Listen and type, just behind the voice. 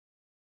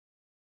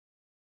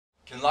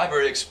Can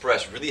Library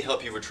Express really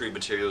help you retrieve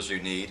materials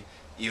you need,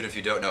 even if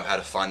you don't know how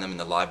to find them in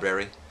the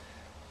library?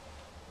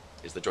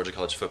 Is the Georgia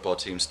College football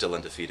team still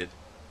undefeated?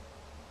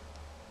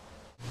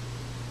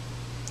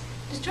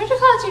 Does Georgia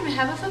College even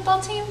have a football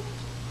team?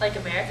 Like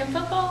American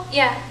football?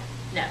 Yeah.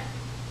 No.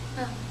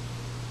 Oh.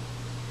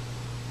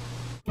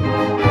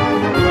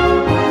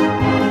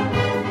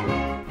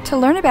 To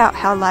learn about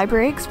how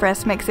Library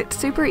Express makes it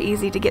super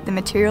easy to get the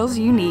materials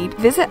you need,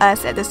 visit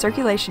us at the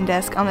circulation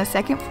desk on the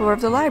second floor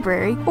of the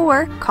library,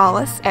 or call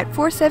us at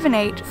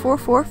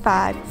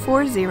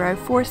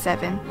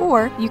 478-445-4047,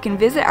 or you can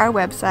visit our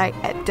website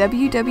at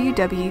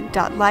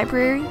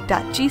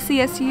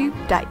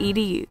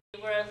www.library.gcsu.edu.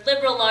 We're a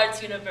liberal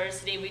arts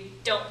university. We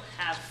don't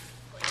have